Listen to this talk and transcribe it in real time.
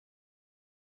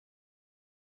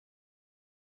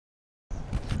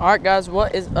Alright guys,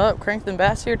 what is up? Crankton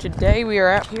Bass here. Today we are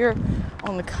out here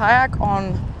on the kayak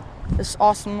on this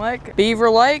awesome lake,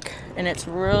 Beaver Lake, and it's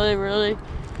really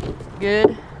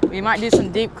good. We might do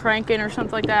some deep cranking or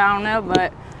something like that, I don't know,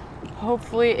 but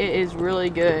hopefully it is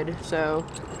really good. So,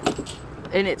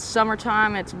 and it's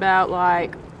summertime. It's about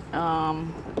like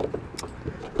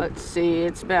let's see,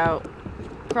 it's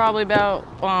probably about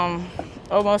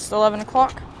almost 11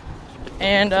 o'clock,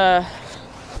 and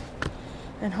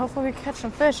hopefully we catch some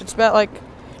fish. It's about like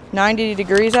 90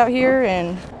 degrees out here,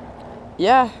 and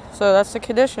yeah, so that's the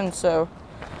conditions. So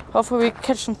hopefully we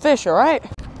catch some fish. All right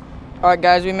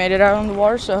guys, we made it out on the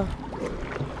water, so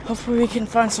hopefully we can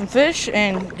find some fish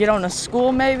and get on a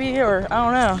school maybe, or I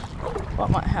don't know what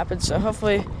might happen. So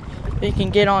hopefully we can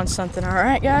get on something. All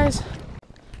right guys,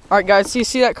 so you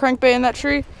see that crankbait in that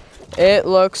tree? It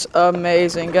looks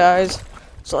amazing, guys.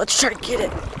 So let's try to get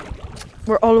it.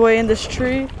 We're all the way in this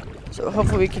tree, so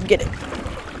hopefully we can get it.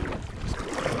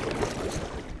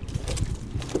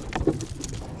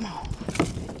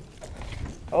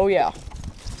 Oh yeah,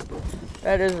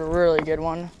 that is a really good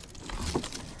one.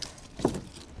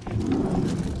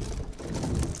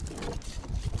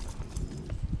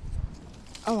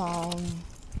 Come on.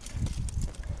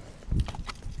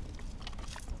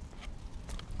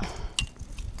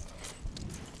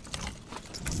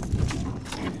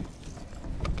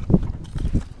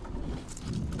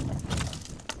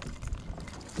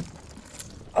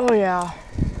 Oh yeah.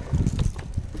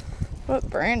 What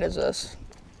brand is this?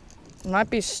 It might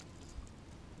be.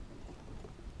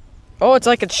 Oh, it's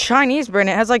like a Chinese brand.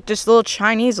 It has like just little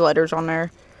Chinese letters on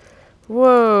there.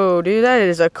 Whoa, dude, that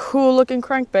is a cool looking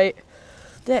crankbait.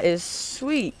 That is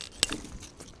sweet.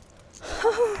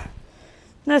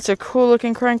 That's a cool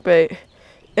looking crankbait. It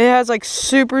has like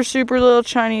super little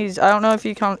Chinese. I don't know if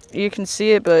you can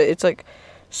see it, but it's like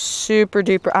super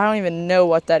duper. I don't even know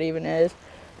what that even is.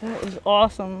 That is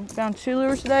awesome. Found 2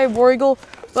 lures today, War Eagle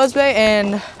buzzbait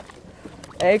and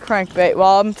a crankbait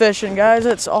while I'm fishing, guys.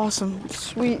 That's awesome.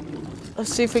 Sweet.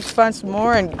 Let's see if we can find some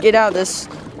more and get out of this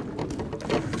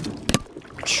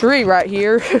tree right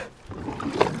here.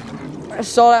 I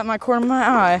saw that in my corner of my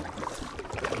eye.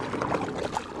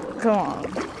 Come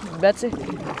on, Betsy.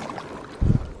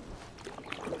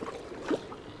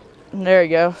 There you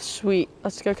go. Sweet.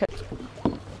 Let's go catch.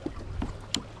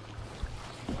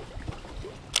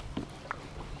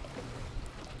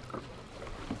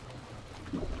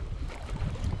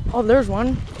 Oh, there's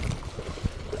one.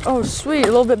 Oh, sweet. A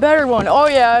little bit better one. Oh,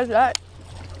 yeah.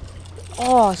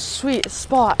 Oh, sweet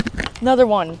spot. Another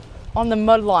one on the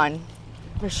mud line.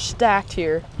 They're stacked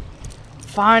here.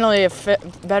 Finally, a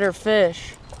better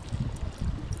fish.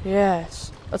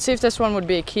 Yes. Let's see if this one would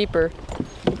be a keeper.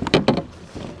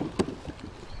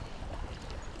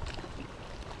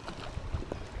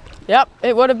 Yep,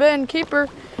 it would have been keeper.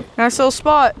 Nice little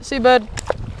spot. See, bud.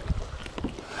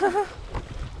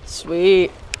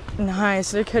 Sweet.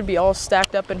 Nice. There could be all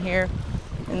stacked up in here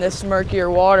in this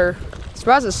murkier water.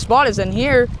 Surprised the spot is in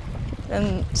here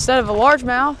instead of a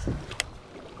largemouth.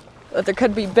 But there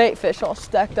could be bait fish all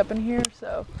stacked up in here,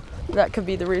 so that could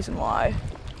be the reason why.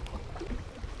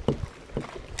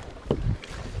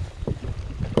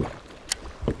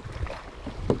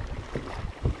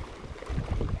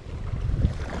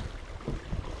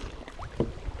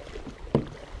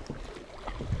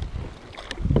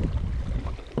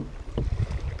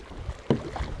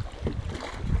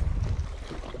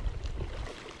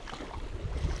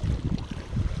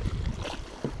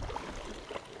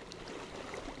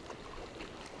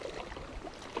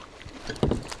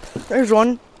 There's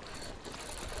one.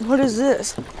 What is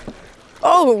this?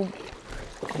 Oh,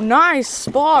 nice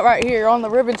spot right here on the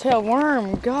ribbon-tailed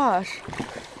worm. Gosh,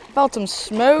 about to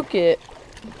smoke it.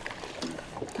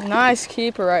 Nice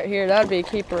keeper right here. That'd be a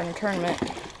keeper in a tournament.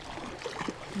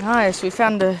 Nice. We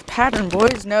found a pattern,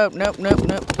 boys. Nope.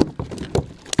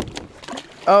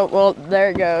 Oh, well,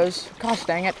 there it goes. Gosh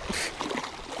dang it.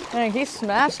 Dang, he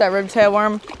smashed that ribbon-tailed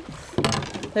worm.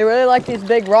 They really like these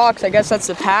big rocks. I guess that's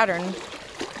the pattern.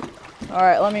 All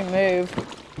right, let me move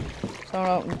so I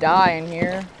don't die in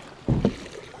here.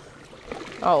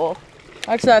 Oh, well,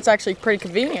 actually, that's actually pretty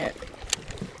convenient.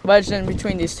 Wedged in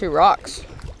between these 2 rocks.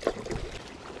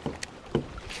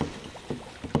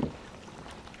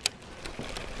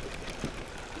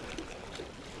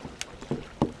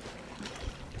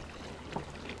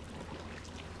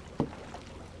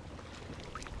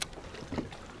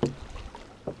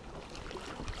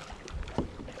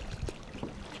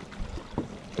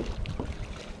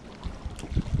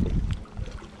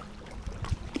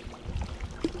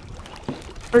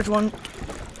 There's one.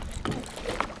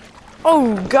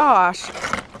 Oh gosh.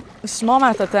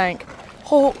 Smallmouth, I think.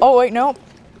 Oh wait, no.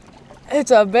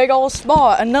 It's a big old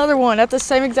spot. Another one at the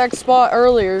same exact spot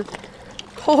earlier.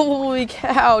 Holy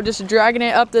cow, just dragging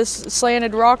it up this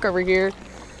slanted rock over here.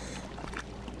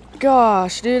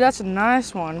 Gosh, dude, that's a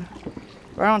nice one.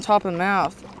 Right on top of the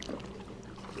mouth.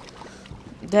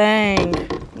 Dang,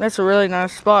 that's a really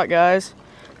nice spot, guys.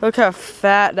 Look how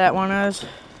fat that one is.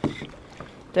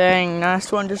 Dang,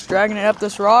 nice one, just dragging it up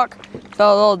this rock.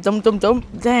 Felt a little dump, dump, dump.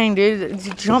 Dang, dude,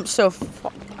 it jumped so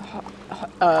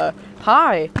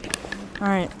high. All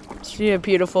right, see a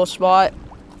beautiful spot.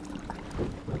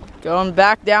 Going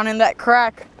back down in that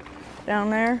crack down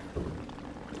there.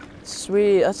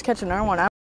 Sweet, let's catch another one.